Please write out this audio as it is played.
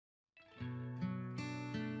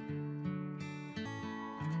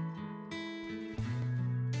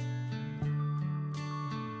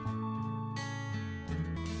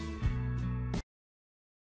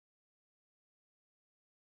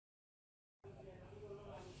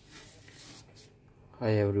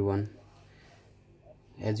Hi everyone,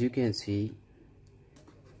 as you can see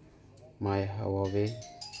my Huawei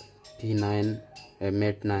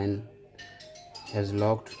MHA-L29 has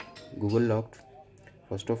locked, Google locked.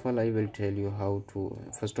 First of all, I will tell you how to,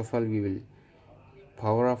 we will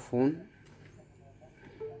power off phone.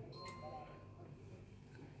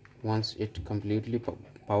 Once it completely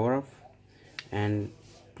power off, and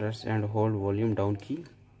press and hold volume down key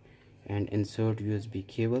and insert USB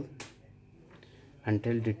cable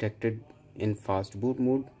until detected in Fastboot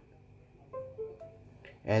mode.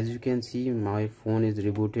 As you can see, my phone is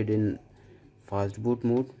rebooted in Fastboot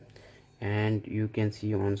mode, and you can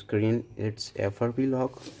see on screen it's FRP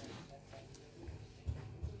lock.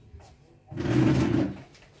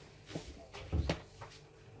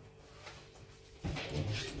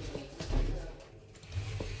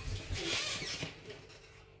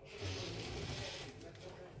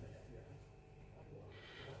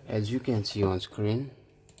 As you can see on screen,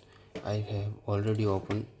 I have already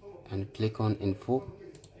opened and click on info.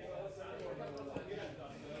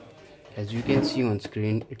 As you can see on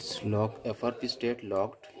screen, it's locked, FRP state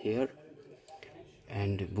locked here,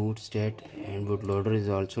 and boot state and bootloader is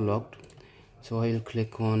also locked. So I'll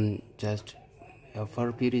click on just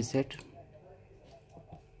FRP reset.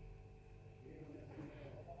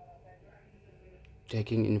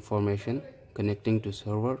 Taking information, connecting to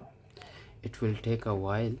server. It will take a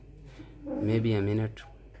while, maybe a minute,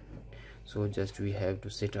 so just we have to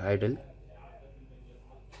sit idle.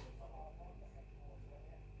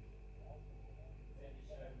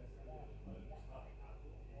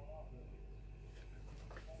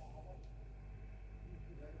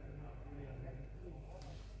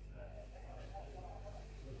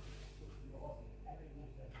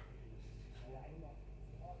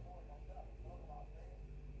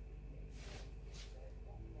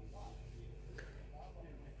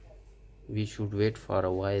 We should wait for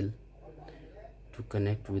a while to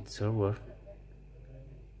connect with server.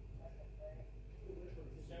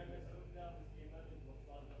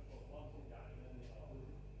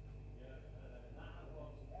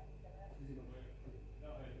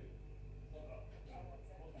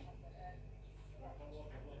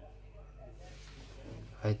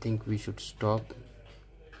 I think we should stop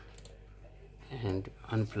and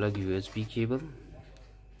unplug USB cable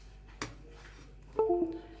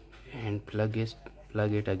and plug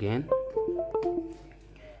it again.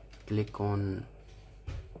 Click on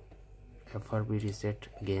FRP reset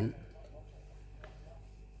again.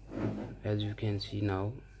 As you can see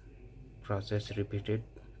now, process repeated,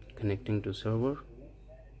 connecting to server.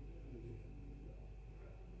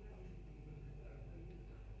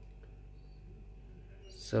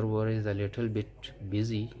 Server is a little bit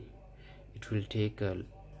busy, it will take a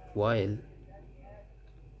while,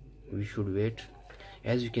 we should wait.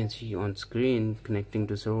 As you can see on screen, connecting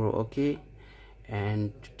to server, okay,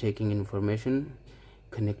 and taking information,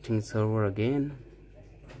 connecting server again.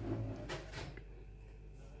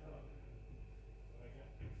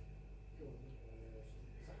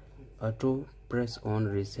 Auto press on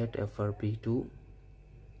reset FRP2.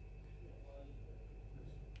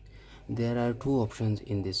 There are two options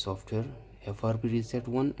in this software, FRP reset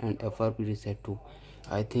 1 and FRP reset 2.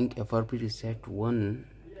 I think FRP reset 1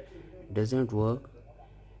 doesn't work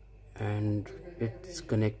and it's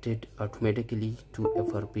connected automatically to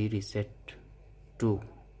FRP reset 2.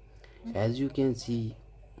 As you can see,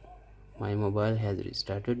 my mobile has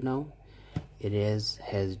restarted now. It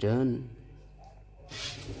has done.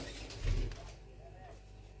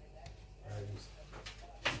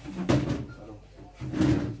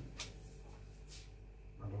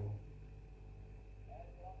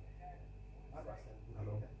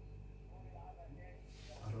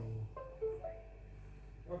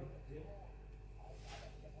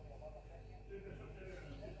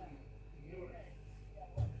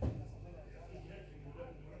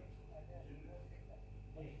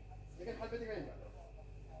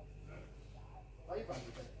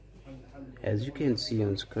 As you can see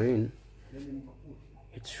on screen,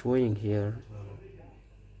 it's showing here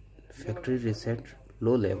factory reset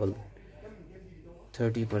low level,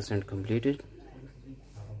 30% completed.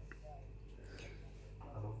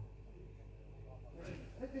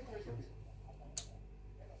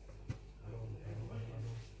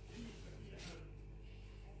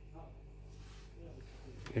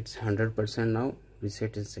 It's 100% now.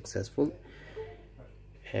 Reset is successful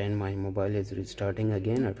and my mobile is restarting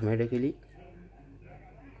again automatically.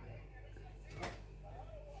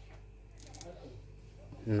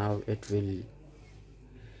 Now it will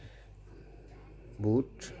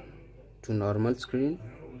boot to normal screen.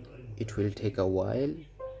 It will take a while,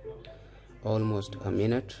 almost a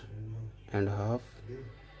minute, and a half.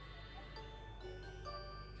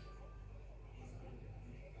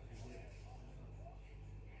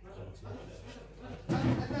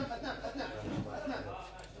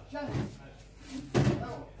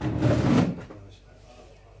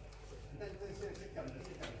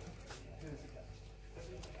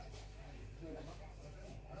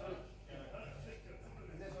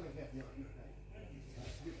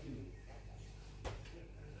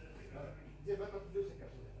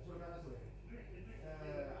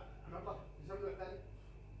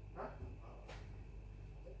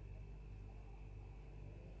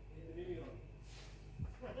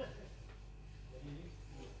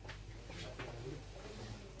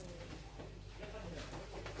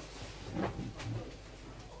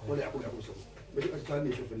 ولا يعقول استني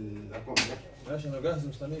يشوف الارقام. ماشي انا جاهز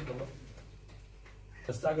مستنيك والله.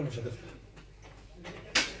 تستعجل مش هتفتح.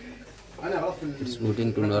 انا غلط في It's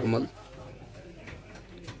moving to normal.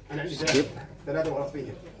 انا عندي Skip. ثلاثة وغلط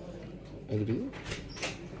فيها. Agree.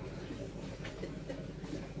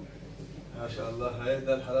 ما شاء الله هاي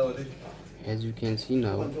الحلاوه دي. As you can see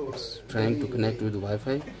now, it's trying to connect with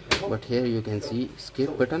Wi-Fi, but here you can see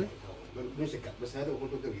skip button. بدون سكر بس هذا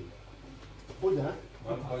وقلت تغيير. خذها.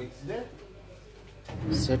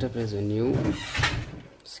 Set up as a new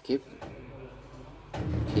skip.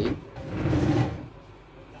 Okay.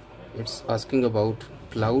 It's asking about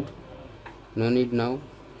cloud. No need now.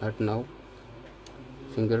 Not now.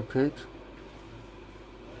 Fingerprint.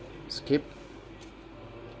 Skip.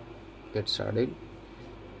 Get started.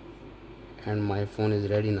 And my phone is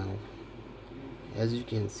ready now. As you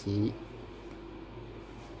can see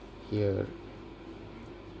here,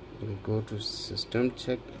 you go to system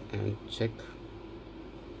check and check.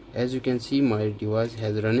 As you can see, my device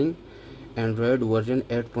has running Android version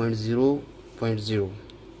 8.0.0.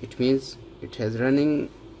 It means it has running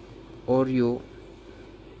Oreo,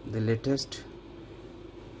 the latest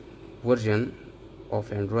version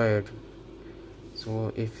of Android.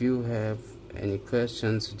 So if you have any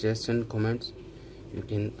questions, suggestions, comments, you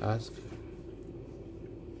can ask.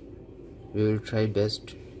 We will try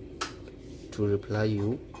best to reply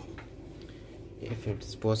you if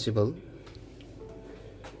it's possible.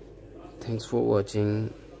 Thanks for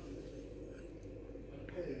watching.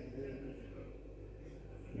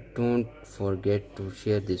 Don't forget to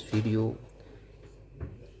share this video.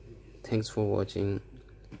 Thanks for watching.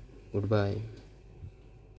 Goodbye.